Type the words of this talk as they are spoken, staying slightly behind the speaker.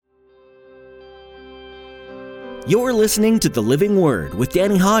You're listening to The Living Word with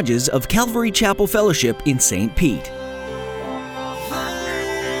Danny Hodges of Calvary Chapel Fellowship in St. Pete.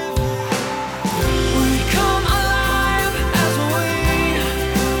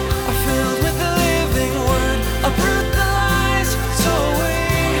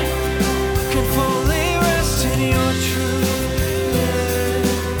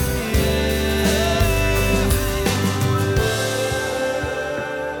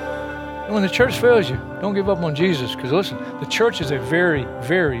 When the church fails you, don't give up on Jesus, because listen, the church is a very,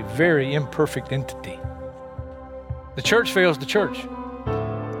 very, very imperfect entity. The church fails the church.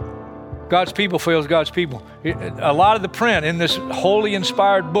 God's people fails God's people. A lot of the print in this holy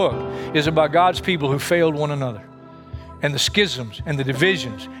inspired book is about God's people who failed one another, and the schisms and the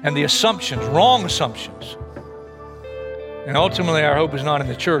divisions and the assumptions, wrong assumptions. And ultimately our hope is not in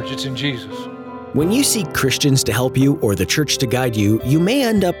the church, it's in Jesus. When you seek Christians to help you or the church to guide you, you may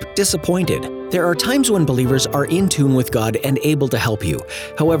end up disappointed. There are times when believers are in tune with God and able to help you.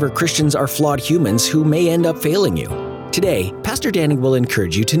 However, Christians are flawed humans who may end up failing you. Today, Pastor Danny will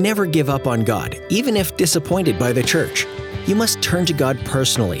encourage you to never give up on God, even if disappointed by the church. You must turn to God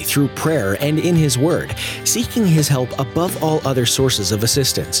personally through prayer and in His Word, seeking His help above all other sources of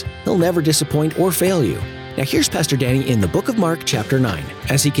assistance. He'll never disappoint or fail you. Now here's Pastor Danny in the book of Mark chapter 9,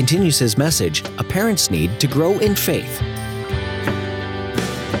 as he continues his message, A Parent's Need to Grow in Faith.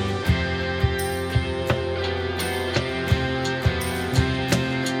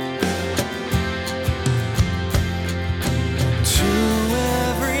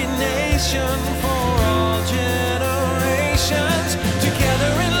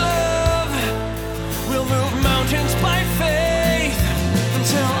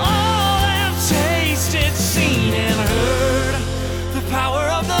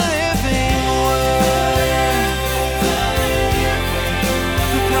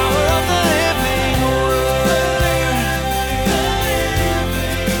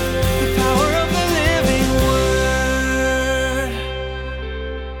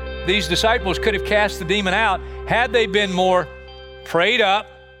 These disciples could have cast the demon out had they been more prayed up,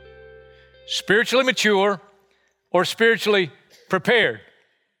 spiritually mature, or spiritually prepared.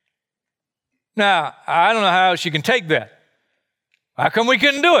 Now, I don't know how else you can take that. How come we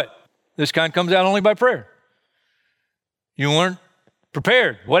couldn't do it? This kind comes out only by prayer. You weren't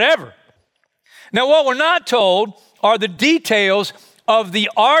prepared, whatever. Now, what we're not told are the details of the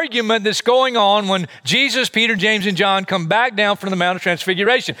argument that's going on when Jesus, Peter, James, and John come back down from the Mount of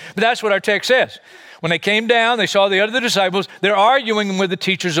Transfiguration. But that's what our text says. When they came down, they saw the other disciples, they're arguing with the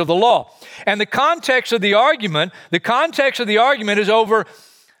teachers of the law. And the context of the argument is over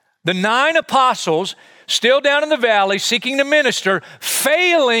the 9 apostles still down in the valley seeking to minister,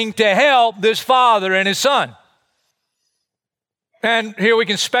 failing to help this father and his son. And here we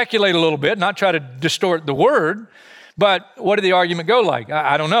can speculate a little bit, not try to distort the word, but what did the argument go like?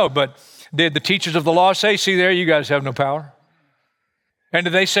 I don't know, but did the teachers of the law say, see there, you guys have no power? And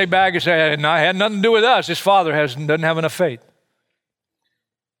did they say back and say, no, it had nothing to do with us. His father doesn't have enough faith.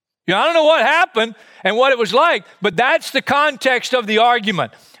 You know, I don't know what happened and what it was like, but that's the context of the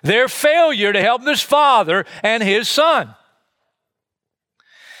argument. Their failure to help this father and his son.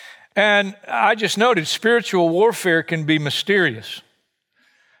 And I just noted spiritual warfare can be mysterious.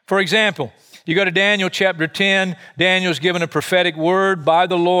 For example, you go to Daniel chapter 10, Daniel's given a prophetic word by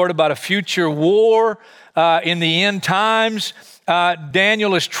the Lord about a future war in the end times.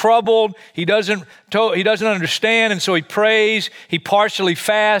 Daniel is troubled. He doesn't understand, and so he prays. He partially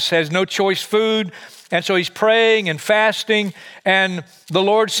fasts, has no choice food, and so he's praying and fasting, and the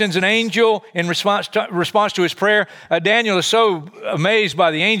Lord sends an angel in response to his prayer. Daniel is so amazed by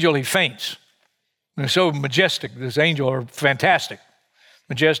the angel, he faints. They're so majestic. This angel are fantastic.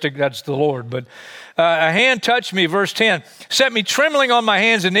 Majestic, that's the Lord. But a hand touched me, verse 10, set me trembling on my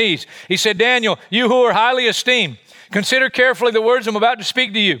hands and knees. He said, Daniel, you who are highly esteemed, consider carefully the words I'm about to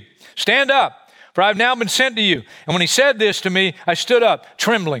speak to you. Stand up, for I have now been sent to you. And when he said this to me, I stood up,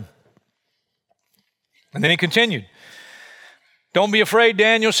 trembling. And then he continued, don't be afraid,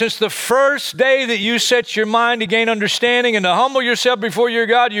 Daniel, since the first day that you set your mind to gain understanding and to humble yourself before your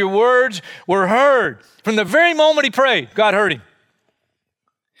God, your words were heard. From the very moment he prayed, God heard him.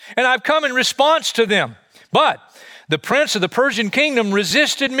 And I've come in response to them. But the prince of the Persian kingdom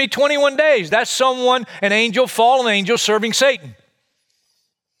resisted me 21 days. That's someone, an angel, fallen angel, serving Satan.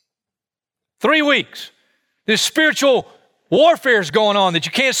 3 weeks. This spiritual warfare is going on that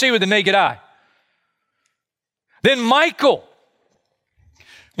you can't see with the naked eye. Then Michael,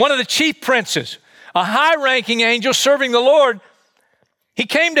 one of the chief princes, a high-ranking angel serving the Lord, he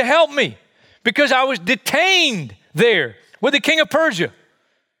came to help me because I was detained there with the king of Persia.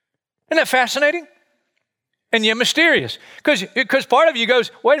 Isn't that fascinating? and yet mysterious. Because part of you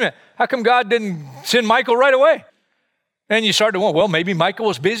goes, wait a minute, how come God didn't send Michael right away? And you start to wonder, well, maybe Michael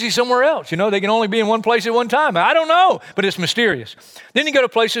was busy somewhere else. They can only be in one place at one time. I don't know, but it's mysterious. Then you go to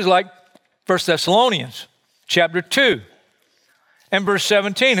places like 1 Thessalonians chapter 2 and verse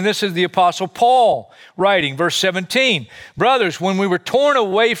 17. And this is the Apostle Paul writing, verse 17. Brothers, when we were torn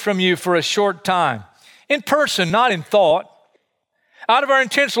away from you for a short time, in person, not in thought, out of our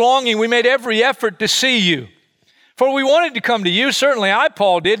intense longing, we made every effort to see you. For we wanted to come to you. Certainly I,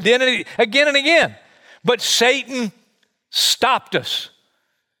 Paul, did again and again. But Satan stopped us.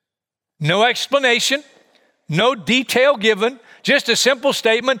 No explanation, no detail given, just a simple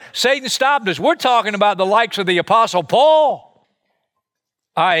statement. Satan stopped us. We're talking about the likes of the Apostle Paul.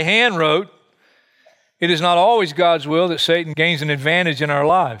 I hand wrote, it is not always God's will that Satan gains an advantage in our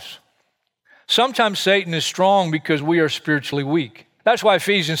lives. Sometimes Satan is strong because we are spiritually weak. That's why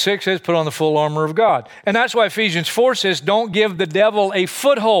Ephesians 6 says, put on the full armor of God. And that's why Ephesians 4 says, don't give the devil a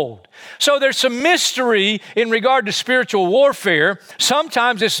foothold. So there's some mystery in regard to spiritual warfare.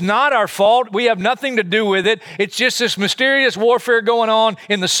 Sometimes it's not our fault. We have nothing to do with it. It's just this mysterious warfare going on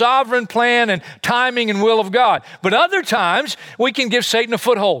in the sovereign plan and timing and will of God. But other times, we can give Satan a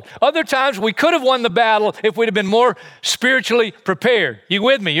foothold. Other times, we could have won the battle if we'd have been more spiritually prepared. You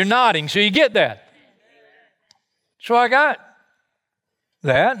with me? You're nodding, so you get that. So I got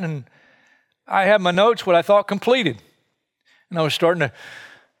that, and I had my notes, what I thought completed. And I was starting to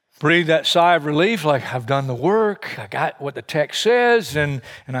breathe that sigh of relief, like I've done the work, I got what the text says, and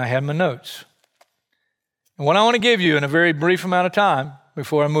I had my notes. And what I want to give you in a very brief amount of time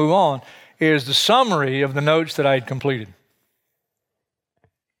before I move on is the summary of the notes that I had completed.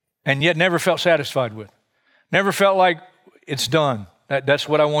 And yet never felt satisfied with. Never felt like it's done. That's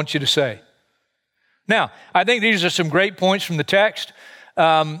what I want you to say. Now, I think these are some great points from the text.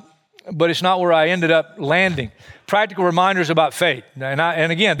 But it's not where I ended up landing. Practical reminders about faith.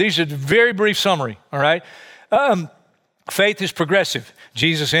 And again, these are a very brief summary, all right? Faith is progressive.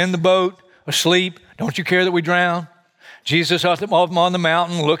 Jesus in the boat, asleep. Don't you care that we drown? Jesus up on the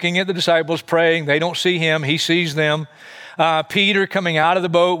mountain looking at the disciples, praying. They don't see him. He sees them. Peter coming out of the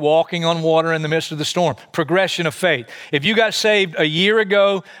boat, walking on water in the midst of the storm. Progression of faith. If you got saved a year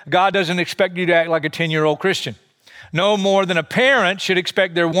ago, God doesn't expect you to act like a 10-year-old Christian. No more than a parent should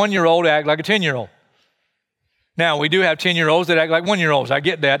expect their 1-year-old to act like a 10-year-old. Now, we do have 10-year-olds that act like 1-year-olds. I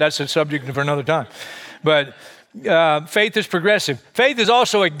get that. That's a subject for another time. But faith is progressive. Faith is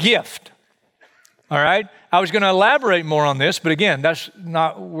also a gift. All right? I was going to elaborate more on this, but again, that's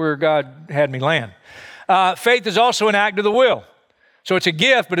not where God had me land. Faith is also an act of the will. So it's a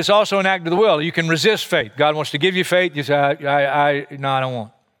gift, but it's also an act of the will. You can resist faith. God wants to give you faith. You say, no, I don't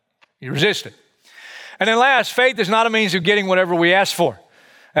want. You resist it. And then last, faith is not a means of getting whatever we ask for.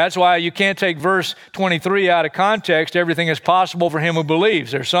 That's why you can't take verse 23 out of context. Everything is possible for him who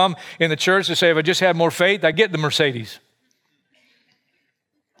believes. There's some in the church that say, if I just had more faith, I'd get the Mercedes.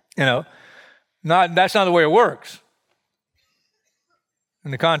 That's not the way it works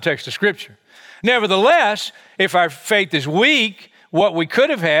in the context of Scripture. Nevertheless, if our faith is weak, what we could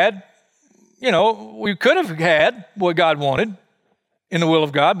have had, we could have had what God wanted in the will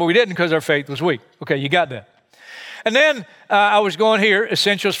of God, but we didn't because our faith was weak. Okay, you got that. And then I was going here,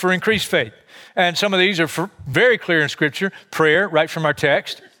 essentials for increased faith. And some of these are very clear in Scripture. Prayer, right from our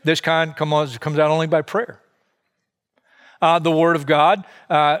text. This kind comes out only by prayer. The Word of God.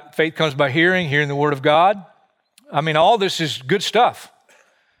 Faith comes by hearing the Word of God. All this is good stuff.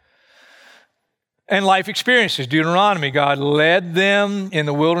 And life experiences. Deuteronomy, God led them in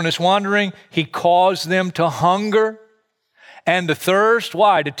the wilderness wandering. He caused them to hunger and to thirst.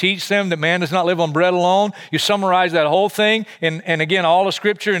 Why? To teach them that man does not live on bread alone. You summarize that whole thing, and again, all of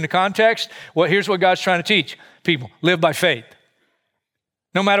Scripture in the context. Well, here's what God's trying to teach people. Live by faith.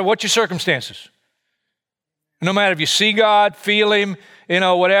 No matter what your circumstances. No matter if you see God, feel Him,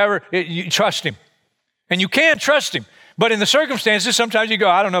 whatever, you trust Him. And you can trust Him. But in the circumstances, sometimes you go,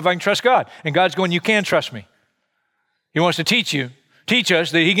 I don't know if I can trust God. And God's going, you can trust me. He wants to teach us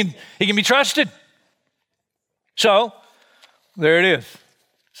that He can be trusted. So, there it is.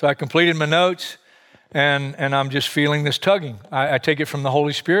 So I completed my notes, and I'm just feeling this tugging. I take it from the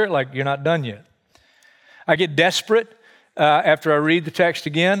Holy Spirit like you're not done yet. I get desperate after I read the text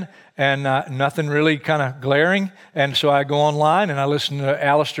again, and nothing really kind of glaring. And so I go online and I listen to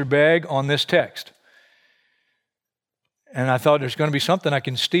Alistair Begg on this text. And I thought there's going to be something I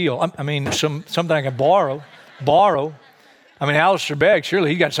can steal. Something I can borrow. Alistair Begg, surely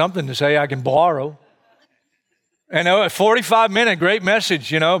he got something to say I can borrow. And a 45-minute great message,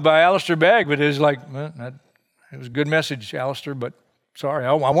 by Alistair Begg, but it was like, it was a good message, Alistair, but Sorry,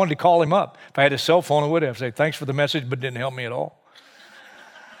 I wanted to call him up. If I had a cell phone, I would have said, thanks for the message, but it didn't help me at all.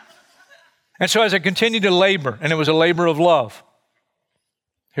 And so as I continued to labor, and it was a labor of love,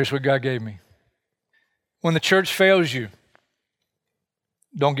 here's what God gave me. When the church fails you,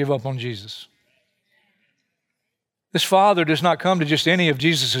 don't give up on Jesus. This Father does not come to just any of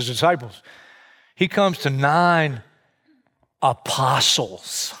Jesus' disciples. He comes to 9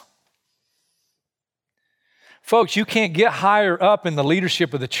 apostles. Folks, you can't get higher up in the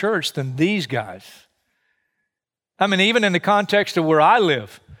leadership of the church than these guys. I mean, even in the context of where I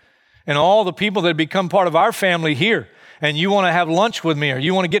live and all the people that become part of our family here, and you want to have lunch with me, or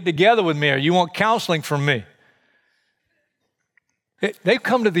you want to get together with me, or you want counseling from me. They've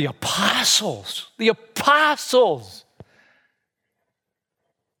come to the apostles. The apostles.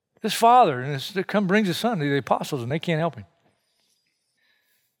 This Father brings his Son to the apostles, and they can't help him.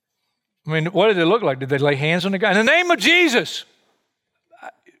 I mean, what did they look like? Did they lay hands on the guy? In the name of Jesus.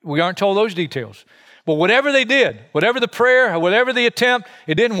 We aren't told those details. But whatever they did, whatever the prayer, whatever the attempt,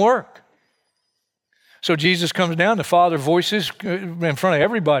 it didn't work. So Jesus comes down, the Father voices in front of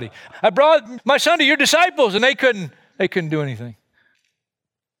everybody, I brought my Son to your disciples, and they couldn't do anything.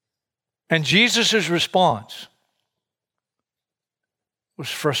 And Jesus' response was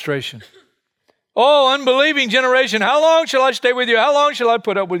frustration. Oh, unbelieving generation, how long shall I stay with you? How long shall I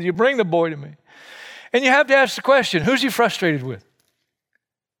put up with you? Bring the boy to me. And you have to ask the question, who's he frustrated with?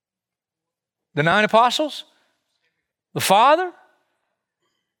 The 9 apostles? The Father?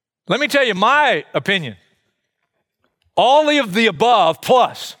 Let me tell you my opinion. All of the above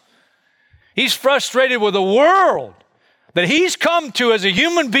plus. He's frustrated with the world that he's come to as a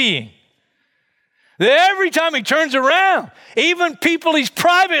human being. That every time he turns around, even people he's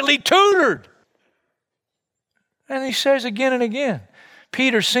privately tutored. And he says again and again,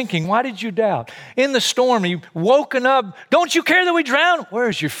 Peter's sinking. Why did you doubt? In the storm, he woken up. Don't you care that we drown?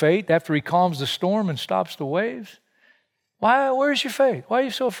 Where's your faith after he calms the storm and stops the waves? Where's your faith? Why are you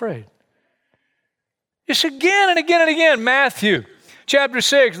so afraid? Just again and again and again. Matthew chapter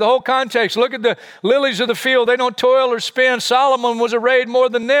 6, the whole context. Look at the lilies of the field. They don't toil or spin. Solomon was arrayed more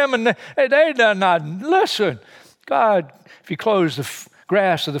than them, and they did not. Listen, God, if you close the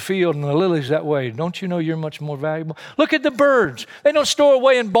grass of the field and the lilies that way, don't you know you're much more valuable? Look at the birds. They don't store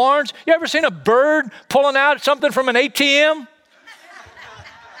away in barns. You ever seen a bird pulling out something from an ATM?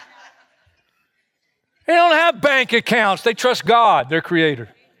 They don't have bank accounts. They trust God, their creator.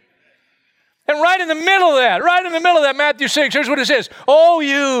 And right in the middle of that, Matthew 6, here's what it says. Oh,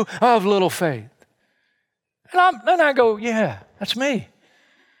 you of little faith. And I go, yeah, that's me.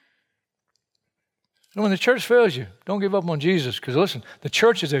 And when the church fails you, don't give up on Jesus, because listen, the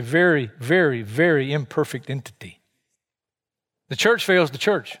church is a very, very, very imperfect entity. The church fails the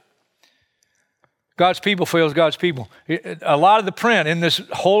church. God's people fails God's people. A lot of the print in this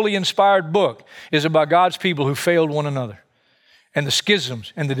holy inspired book is about God's people who failed one another, and the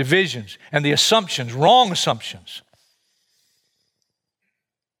schisms and the divisions and the assumptions, wrong assumptions.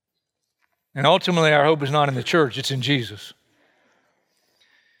 And ultimately our hope is not in the church, it's in Jesus.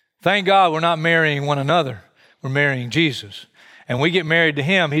 Thank God we're not marrying one another. We're marrying Jesus. And we get married to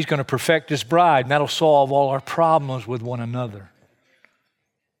him, he's going to perfect his bride, and that'll solve all our problems with one another.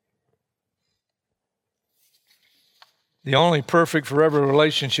 The only perfect forever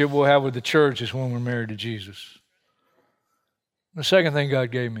relationship we'll have with the church is when we're married to Jesus. The second thing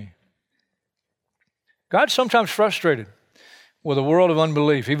God gave me. God's sometimes frustrated with a world of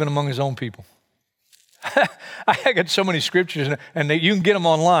unbelief, even among his own people. I got so many scriptures, and you can get them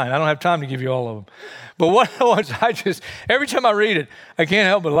online. I don't have time to give you all of them. But one of the ones every time I read it, I can't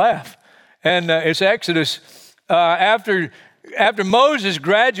help but laugh. And it's Exodus. After Moses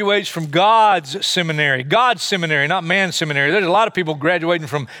graduates from God's seminary, not man's seminary. There's a lot of people graduating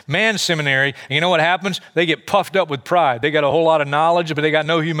from man's seminary, and you know what happens? They get puffed up with pride. They got a whole lot of knowledge, but they got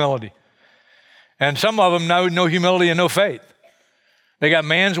no humility. And some of them know no humility and no faith. They got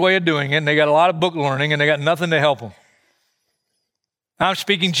man's way of doing it, and they got a lot of book learning, and they got nothing to help them. I'm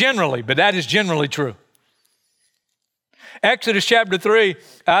speaking generally, but that is generally true. Exodus chapter 3,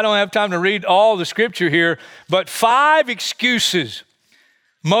 I don't have time to read all the scripture here, but 5 excuses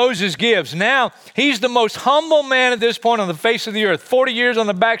Moses gives. Now, he's the most humble man at this point on the face of the earth, 40 years on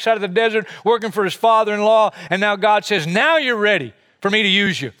the backside of the desert, working for his father-in-law, and now God says, now you're ready for me to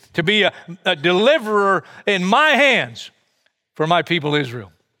use you, to be a deliverer in my hands for my people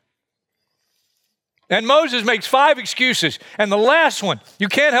Israel. And Moses makes 5 excuses. And the last one, you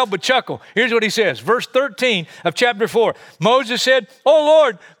can't help but chuckle. Here's what he says. Verse 13 of chapter 4. Moses said, oh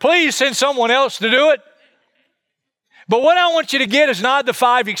Lord, please send someone else to do it. But what I want you to get is not the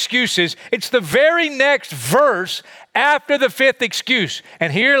 5 excuses. It's the very next verse after the fifth excuse.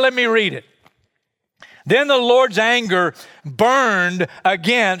 And here, let me read it. Then the Lord's anger burned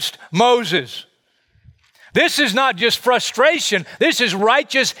against Moses. This is not just frustration. This is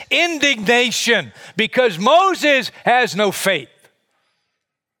righteous indignation because Moses has no faith.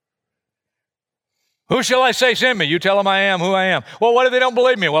 Who shall I say sent me? You tell them I am who I am. Well, what if they don't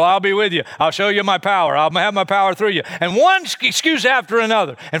believe me? Well, I'll be with you. I'll show you my power. I'll have my power through you. And one excuse after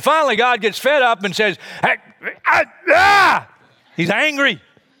another. And finally, God gets fed up and says, He's angry.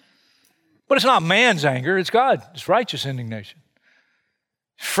 But it's not man's anger. It's God. It's righteous indignation.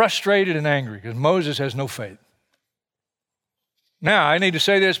 He's frustrated and angry because Moses has no faith. Now, I need to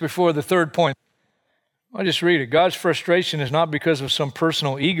say this before the third point. I'll just read it. God's frustration is not because of some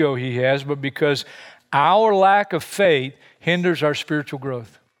personal ego he has, but because our lack of faith hinders our spiritual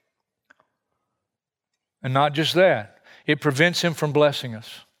growth. And not just that, it prevents him from blessing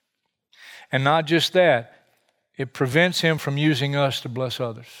us. And not just that, it prevents him from using us to bless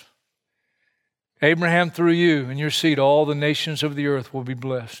others. Abraham, through you and your seed, all the nations of the earth will be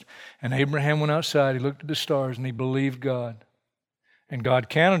blessed. And Abraham went outside, he looked at the stars, and he believed God. And God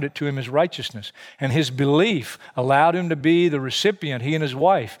counted it to him as righteousness. And his belief allowed him to be the recipient, he and his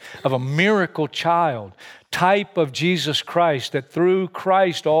wife, of a miracle child, type of Jesus Christ, that through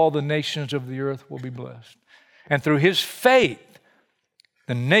Christ all the nations of the earth will be blessed. And through his faith,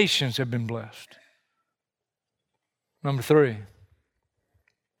 the nations have been blessed. Number 3,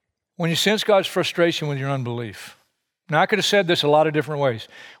 when you sense God's frustration with your unbelief. Now, I could have said this a lot of different ways.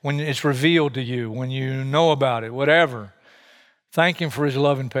 When it's revealed to you, when you know about it, whatever. Thank him for his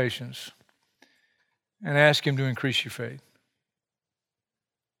love and patience and ask him to increase your faith.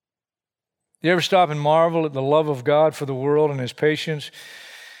 You ever stop and marvel at the love of God for the world and his patience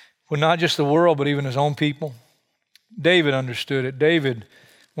with not just the world, but even his own people? David understood it. David,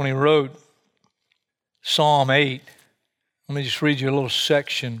 when he wrote Psalm 8, let me just read you a little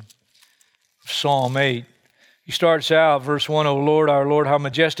section of Psalm 8. He starts out, verse 1, O Lord, our Lord, how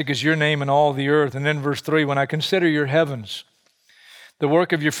majestic is your name in all the earth. And then verse 3, when I consider your heavens, the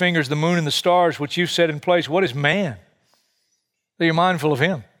work of your fingers, the moon and the stars, which you've set in place. What is man that you're mindful of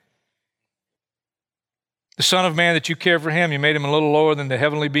him? The Son of Man that you care for him. You made him a little lower than the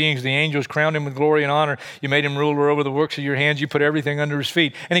heavenly beings. The angels crowned him with glory and honor. You made him ruler over the works of your hands. You put everything under his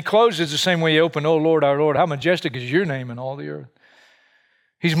feet. And he closes the same way he opened, O Lord, our Lord, how majestic is your name in all the earth.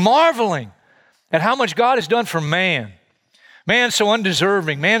 He's marveling at how much God has done for man. Man so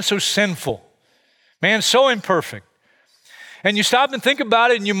undeserving. Man so sinful. Man so imperfect. And you stop and think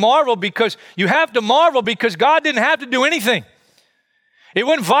about it and you marvel because you have to marvel because God didn't have to do anything. It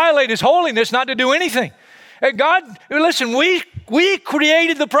wouldn't violate his holiness not to do anything. And God, listen, we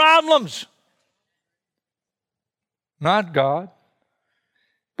created the problems, not God.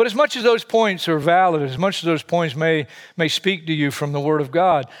 But as much as those points are valid, as much as those points may speak to you from the Word of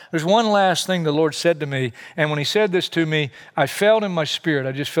God, there's one last thing the Lord said to me. And when he said this to me, I felt in my spirit.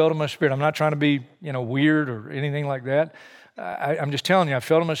 I just felt in my spirit. I'm not trying to be, weird or anything like that. I'm just telling you, I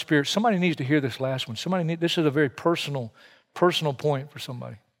felt in my spirit. Somebody needs to hear this last one. This is a very personal point for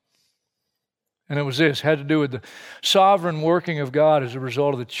somebody. And it was this, had to do with the sovereign working of God as a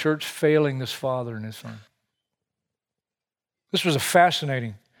result of the church failing this Father and his Son. This was a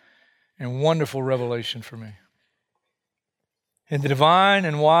fascinating and wonderful revelation for me. In the divine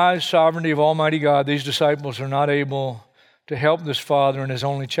and wise sovereignty of Almighty God, these disciples are not able to help this Father and his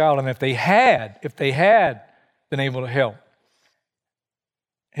only child. And if they had been able to help,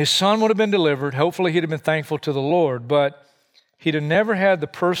 his son would have been delivered. Hopefully he'd have been thankful to the Lord, but he'd have never had the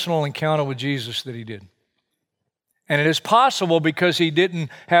personal encounter with Jesus that he did. And it is possible because he didn't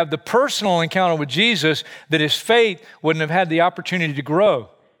have the personal encounter with Jesus that his faith wouldn't have had the opportunity to grow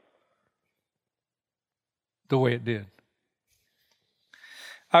the way it did.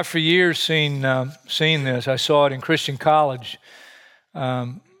 I've for years seen this. I saw it in Christian college.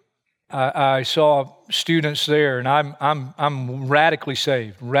 I saw students there, and I'm radically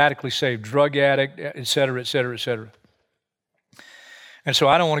saved, drug addict, et cetera, et cetera, et cetera. And so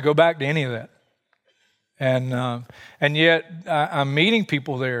I don't want to go back to any of that. And yet I'm meeting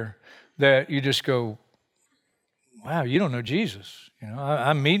people there that you just go, wow, you don't know Jesus.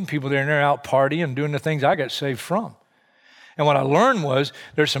 I'm meeting people there and they're out partying, doing the things I got saved from. And what I learned was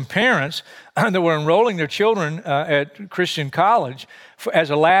there's some parents that were enrolling their children at Christian college as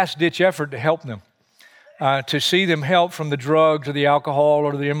a last-ditch effort to help them, to see them help from the drugs or the alcohol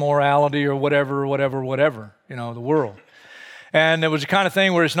or the immorality or whatever, the world. And it was the kind of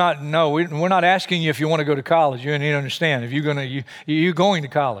thing where it's not, we're not asking you if you want to go to college. You need to understand, if you're going to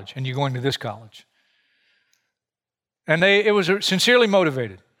college and you're going to this college. And it was sincerely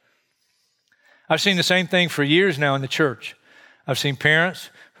motivated. I've seen the same thing for years now in the church. I've seen parents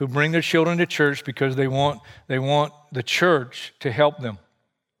who bring their children to church because they want the church to help them.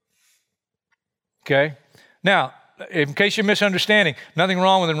 Okay? Now, in case you're misunderstanding, nothing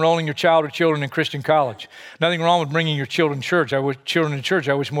wrong with enrolling your child or children in Christian college. Nothing wrong with bringing your children to church. I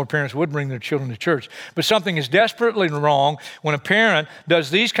wish more parents would bring their children to church. But something is desperately wrong when a parent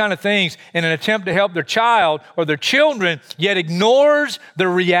does these kind of things in an attempt to help their child or their children, yet ignores the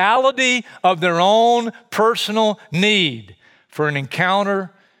reality of their own personal need for an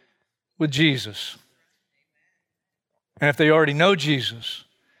encounter with Jesus. And if they already know Jesus,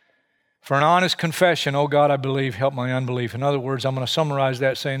 for an honest confession, oh God, I believe, help my unbelief. In other words, I'm going to summarize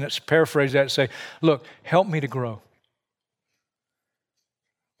that, paraphrase that and say, look, help me to grow.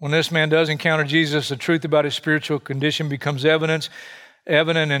 When this man does encounter Jesus, the truth about his spiritual condition becomes evident,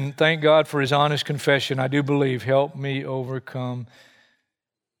 and thank God for his honest confession. I do believe, help me overcome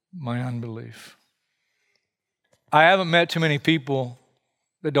my unbelief. I haven't met too many people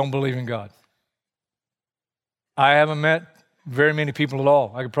that don't believe in God. I haven't met very many people at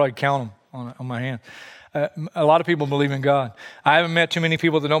all. I could probably count them on my hand. A lot of people believe in God. I haven't met too many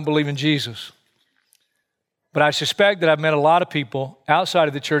people that don't believe in Jesus. But I suspect that I've met a lot of people outside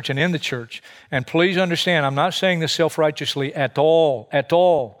of the church and in the church. And please understand, I'm not saying this self-righteously at all.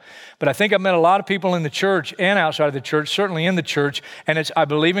 But I think I've met a lot of people in the church and outside of the church, certainly in the church, and it's, I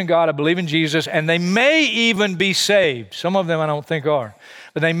believe in God, I believe in Jesus, and they may even be saved. Some of them I don't think are.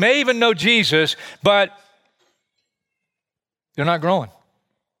 But they may even know Jesus, but they're not growing.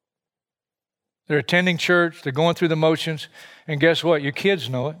 They're attending church, they're going through the motions, and guess what? Your kids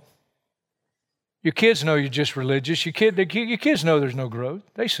know it. Your kids know you're just religious. Your kids know there's no growth.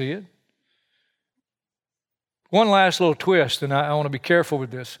 They see it. One last little twist, and I want to be careful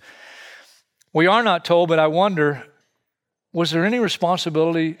with this. We are not told, but I wonder, was there any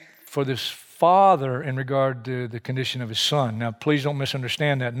responsibility for this father in regard to the condition of his son? Now, please don't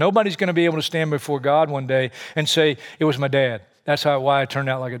misunderstand that. Nobody's going to be able to stand before God one day and say, it was my dad. That's why I turned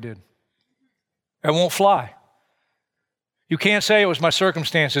out like I did. It won't fly. You can't say it was my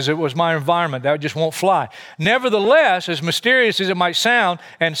circumstances, it was my environment. That just won't fly. Nevertheless, as mysterious as it might sound,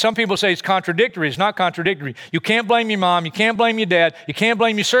 and some people say it's contradictory, it's not contradictory. You can't blame your mom, you can't blame your dad, you can't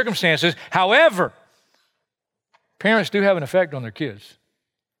blame your circumstances. However, parents do have an effect on their kids.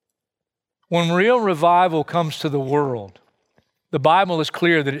 When real revival comes to the world, the Bible is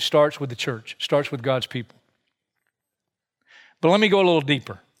clear that it starts with the church, it starts with God's people. But let me go a little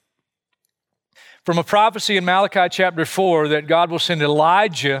deeper. From a prophecy in Malachi chapter 4 that God will send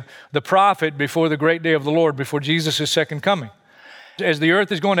Elijah, the prophet, before the great day of the Lord, before Jesus' second coming. As the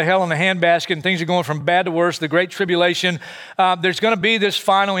earth is going to hell in a handbasket and things are going from bad to worse, the great tribulation, there's going to be this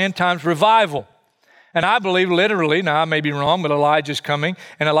final end times revival. And I believe literally, now I may be wrong, but Elijah's coming,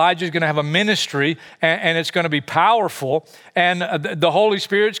 and Elijah's going to have a ministry, and it's going to be powerful, and the Holy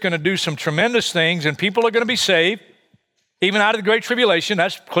Spirit's going to do some tremendous things, and people are going to be saved, even out of the Great Tribulation.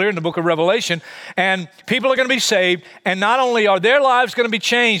 That's clear in the book of Revelation. And people are going to be saved, and not only are their lives going to be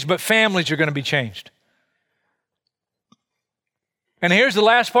changed, but families are going to be changed. And here's the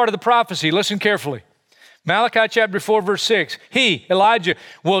last part of the prophecy. Listen carefully. Malachi chapter 4, verse 6. He, Elijah,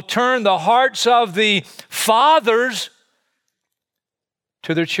 will turn the hearts of the fathers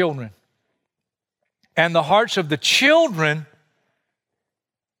to their children, and the hearts of the children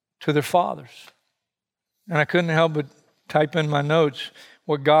to their fathers. And I couldn't help but type in my notes,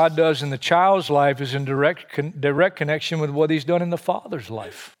 what God does in the child's life is in direct connection with what he's done in the father's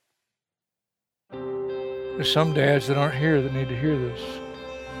life. There's some dads that aren't here that need to hear this.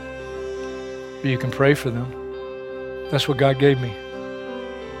 But you can pray for them. That's what God gave me.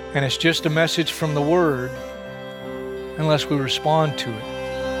 And it's just a message from the Word unless we respond to it.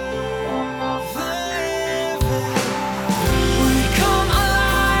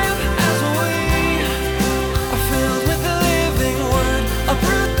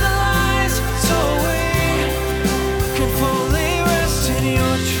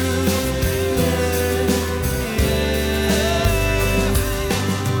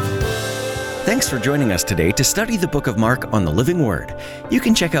 Thanks for joining us today to study the book of Mark on the Living Word. You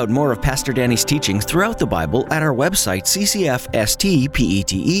can check out more of Pastor Danny's teachings throughout the Bible at our website,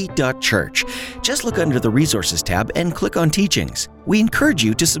 ccfstpete.church. Just look under the Resources tab and click on Teachings. We encourage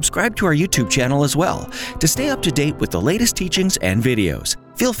you to subscribe to our YouTube channel as well to stay up to date with the latest teachings and videos.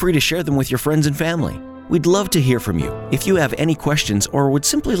 Feel free to share them with your friends and family. We'd love to hear from you. If you have any questions or would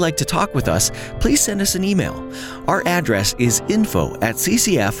simply like to talk with us, please send us an email. Our address is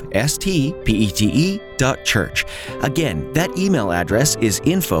info@ccfstpete.church. Again, that email address is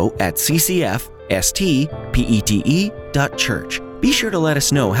info@ccfstpete.church. Be sure to let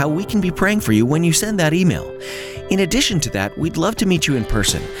us know how we can be praying for you when you send that email. In addition to that, we'd love to meet you in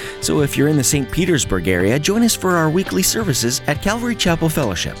person. So if you're in the St. Petersburg area, join us for our weekly services at Calvary Chapel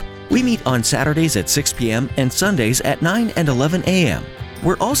Fellowship. We meet on Saturdays at 6 p.m. and Sundays at 9 and 11 a.m.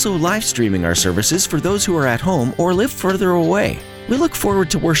 We're also live streaming our services for those who are at home or live further away. We look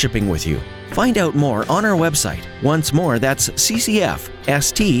forward to worshiping with you. Find out more on our website. Once more, that's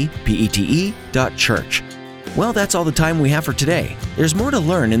ccfstpete.church. Well, that's all the time we have for today. There's more to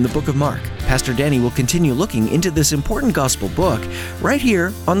learn in the book of Mark. Pastor Danny will continue looking into this important gospel book right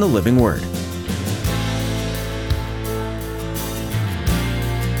here on The Living Word.